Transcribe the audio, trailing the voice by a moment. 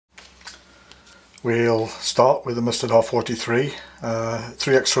We'll start with the Mustard R43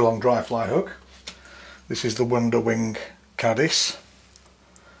 3 extra long dry fly hook. This is the Wonder Wing Caddis.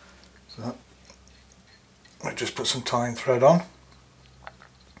 So I just put some tying thread on. I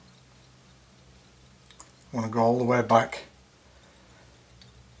want to go all the way back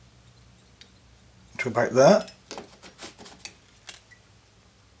to about there.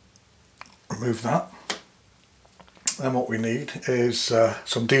 Remove that. Then what we need is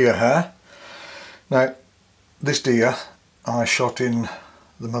some deer hair. Now this deer I shot in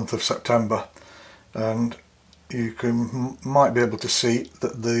the month of September, and you might be able to see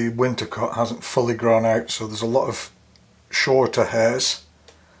that the winter cut hasn't fully grown out, so there's a lot of shorter hairs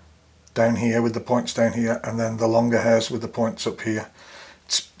down here with the points down here, and then the longer hairs with the points up here.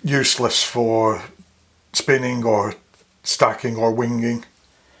 It's useless for spinning or stacking or winging,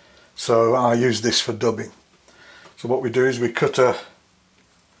 so I use this for dubbing. So what we do is we cut a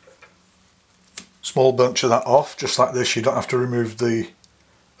small bunch of that off, just like this. You don't have to remove the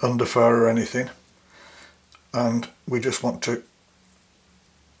underfur or anything, and we just want to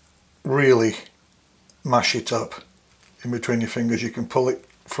really mash it up in between your fingers. You can pull it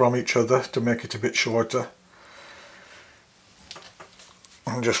from each other to make it a bit shorter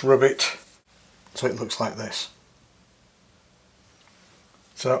and just rub it so it looks like this.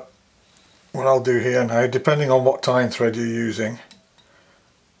 So what I'll do here now, depending on what tying thread you're using,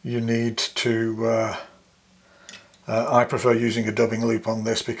 you need to I prefer using a dubbing loop on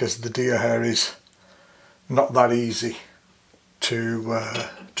this because the deer hair is not that easy to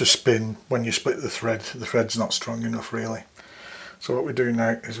spin when you split the thread. The thread's not strong enough really. So what we do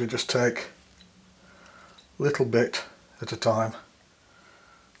now is we just take a little bit at a time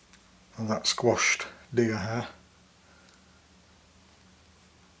of that squashed deer hair,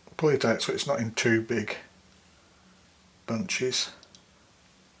 pull it out so it's not in too big bunches.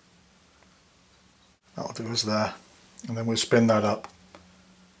 That'll do us there, and then we'll spin that up.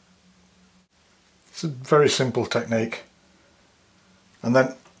 It's a very simple technique, and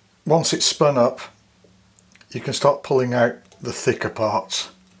then once it's spun up you can start pulling out the thicker parts.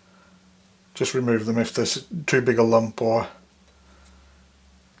 Just remove them if there's too big a lump or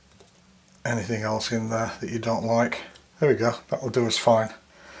anything else in there that you don't like. There we go, that will do us fine.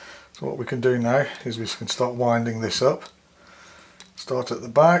 So what we can do now is we can start winding this up. Start at the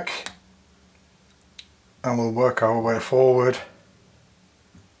back and we'll work our way forward.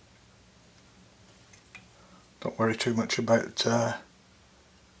 Don't worry too much about your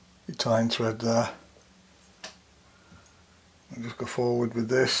tying thread there. I'll just go forward with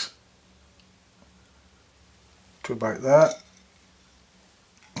this to about there,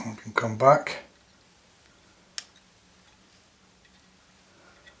 and we can come back,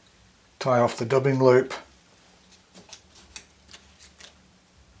 tie off the dubbing loop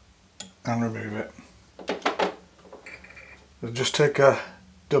and remove it. We'll just take a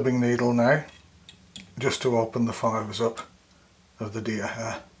dubbing needle now just to open the fibres up of the deer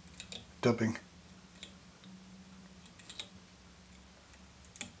hair dubbing.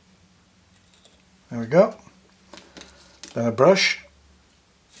 There we go. Then a brush.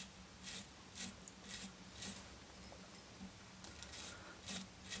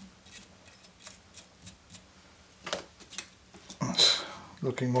 That's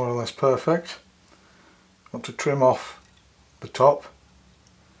looking more or less perfect. Want to trim off the top,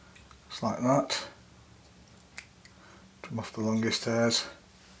 just like that. Trim off the longest hairs.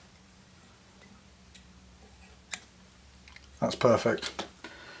 That's perfect.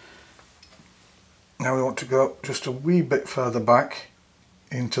 Now we want to go just a wee bit further back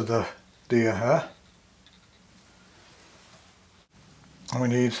into the deer hair, and we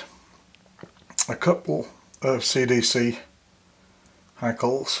need a couple of CDC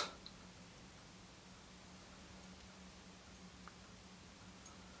hackles.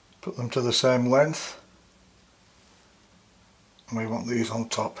 Put them to the same length, and we want these on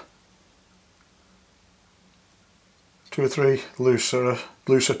top. 2 or 3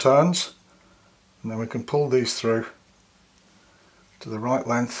 looser turns, and then we can pull these through to the right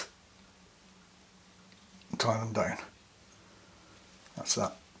length and tie them down. That's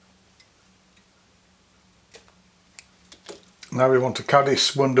that. Now we want a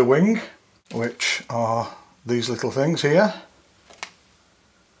Caddis Wonder Wing, which are these little things here.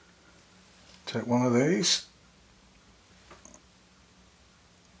 Take one of these.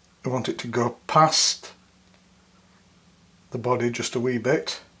 We want it to go past the body just a wee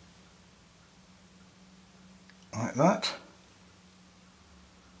bit, like that.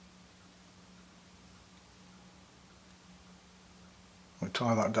 We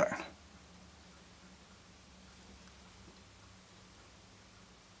tie that down.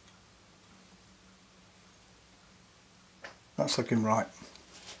 That's looking right.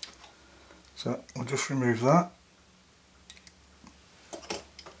 So we'll just remove that.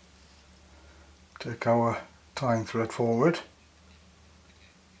 Take our tying thread forward.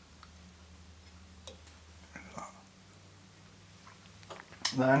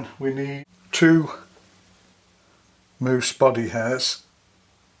 Then we need 2 moose body hairs.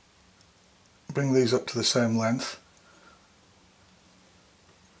 Bring these up to the same length.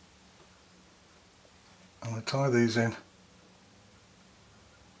 And we'll tie these in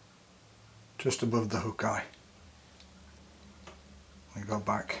just above the hook eye. We go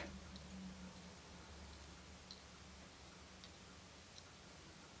back.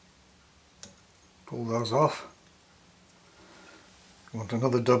 Pull those off. We want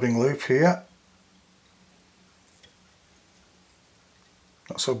another dubbing loop here.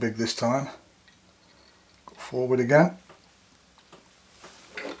 Not so big this time. Go forward again.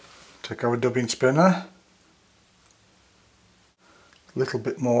 Take our dubbing spinner. A little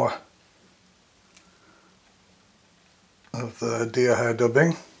bit more of the deer hair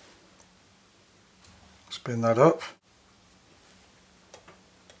dubbing. Spin that up.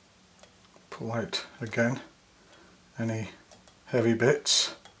 Pull out again any heavy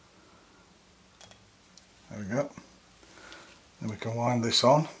bits. There we go. Then we can wind this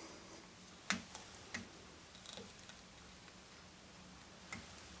on.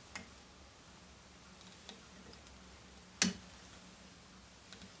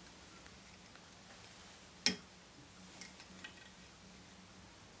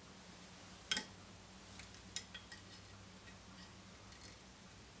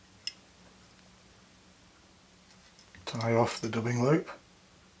 Tie off the dubbing loop.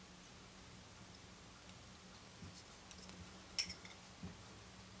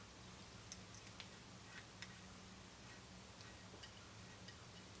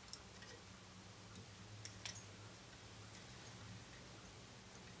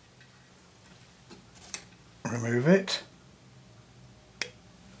 Remove it.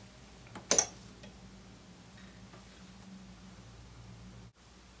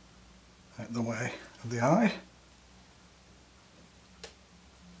 Out the way of the eye.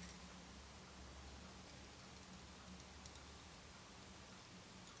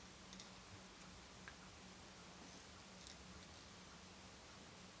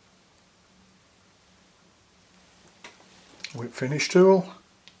 Whip finish tool.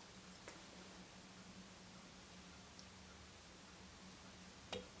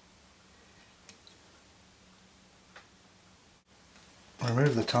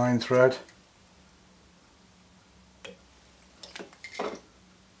 Remove the tying thread.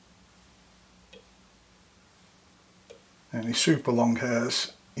 Any super long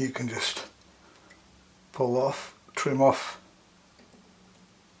hairs you can just pull off, trim off.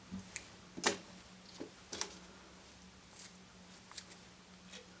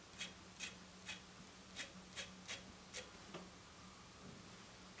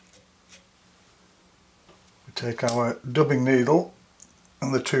 We take our dubbing needle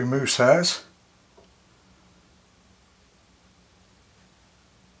and the 2 moose hairs.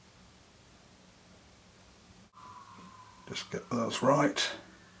 Just get those right.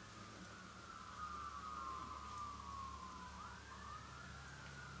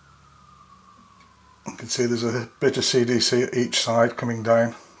 You can see there's a bit of CDC at each side coming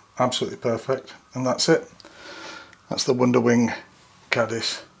down. Absolutely perfect. And that's it. That's the Wonderwing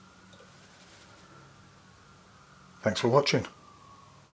Caddis. Thanks for watching.